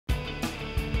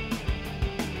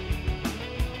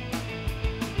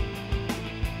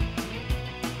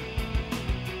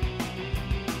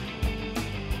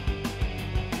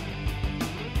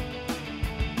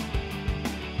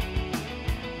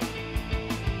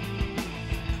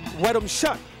wet him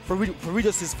shut for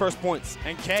Regis' first points.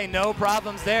 And K, no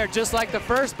problems there, just like the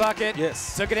first bucket.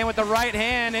 Yes. Took it in with the right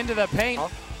hand into the paint.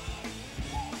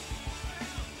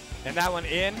 And that one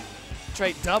in.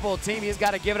 Trey double team. He's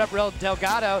got to give it up. Real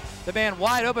Delgado, the man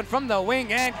wide open from the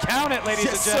wing, and count it,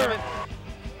 ladies and gentlemen.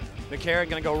 McCarron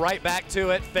going to go right back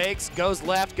to it. Fakes, goes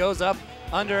left, goes up,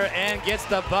 under, and gets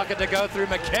the bucket to go through.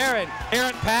 McCarron,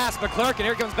 errant pass, McClurkin.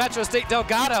 Here comes Metro State.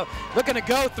 Delgado looking to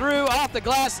go through off the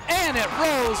glass, and it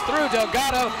rolls through.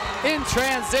 Delgado in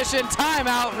transition.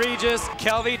 Timeout, Regis.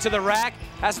 Kelvy to the rack,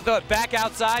 has to throw it back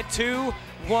outside. 2-1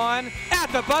 at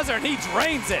the buzzer, and he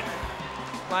drains it.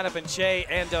 Line up in Che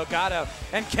and Delgado,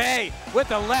 and K with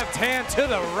the left hand to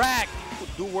the rack.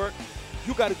 Do work.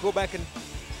 You got to go back and,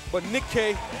 but Nick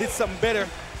K did something better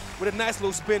with a nice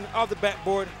little spin off the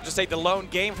backboard. Just take the lone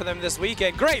game for them this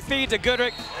weekend. Great feed to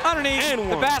Goodrick underneath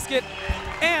the basket,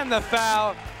 and the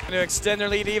foul to extend their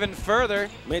lead even further.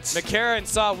 Mitch. McCarron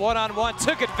saw one-on-one,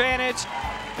 took advantage,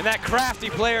 and that crafty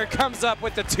player comes up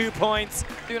with the 2 points.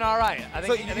 Doing all right. I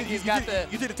think he's got the.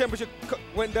 You think the temperature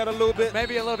went down a little bit?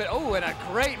 Maybe a little bit. Oh, and a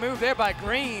great move there by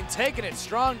Green, taking it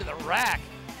strong to the rack.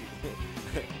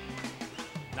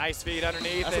 Nice feed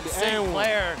underneath, and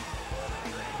Sinclair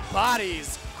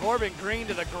bodies Corbin Green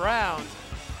to the ground.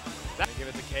 Give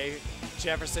it to K.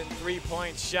 Jefferson,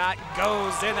 three-point shot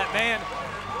goes in. That man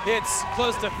hits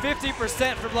close to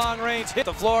 50% from long range. Hit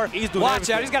the floor. Watch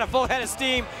out, he's got a full head of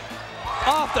steam.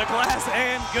 Off the glass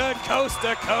and good, coast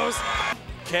to coast.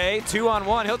 K,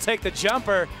 2-on-1, he'll take the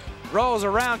jumper. Rolls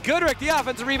around, Goodrick, the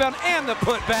offensive rebound and the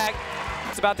putback.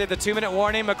 It's about to hit the 2-minute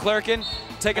warning. McClurkin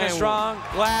taking it strong,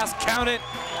 glass, count it,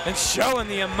 and showing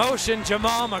the emotion,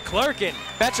 Jamal McClurkin.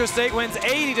 Metro State wins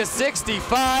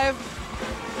 80-65,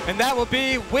 and that will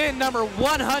be win number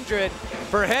 100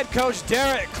 for head coach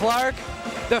Derrick Clark,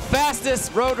 the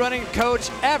fastest road running coach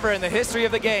ever in the history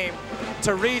of the game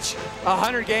to reach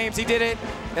 100 games. He did it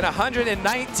in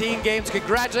 119 games.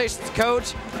 Congratulations,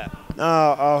 coach.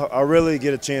 I really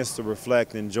get a chance to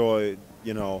reflect, enjoy,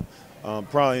 you know,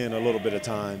 probably in a little bit of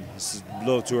time. It's a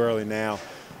little too early now.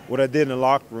 What I did in the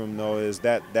locker room, though, is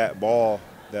that ball,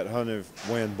 that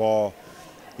 100-win ball,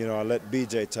 you know, I let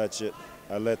BJ touch it.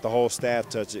 I let the whole staff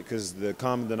touch it because the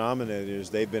common denominator is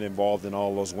they've been involved in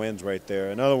all those wins right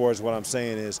there. In other words, what I'm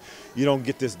saying is you don't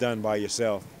get this done by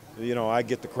yourself. You know, I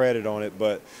get the credit on it,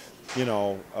 but, you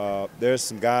know, there's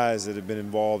some guys that have been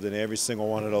involved in every single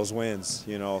one of those wins,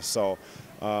 you know. So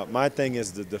my thing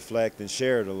is to deflect and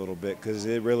share it a little bit because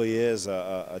it really is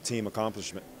a team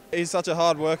accomplishment. He's such a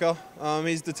hard worker.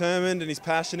 He's determined and he's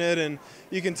passionate, and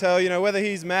you can tell, you know, whether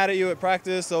he's mad at you at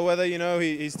practice or whether, you know,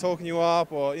 he's talking you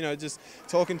up or, you know, just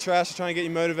talking trash, trying to get you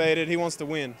motivated. He wants to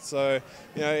win. So,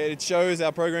 you know, it shows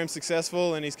our program's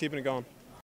successful and he's keeping it going.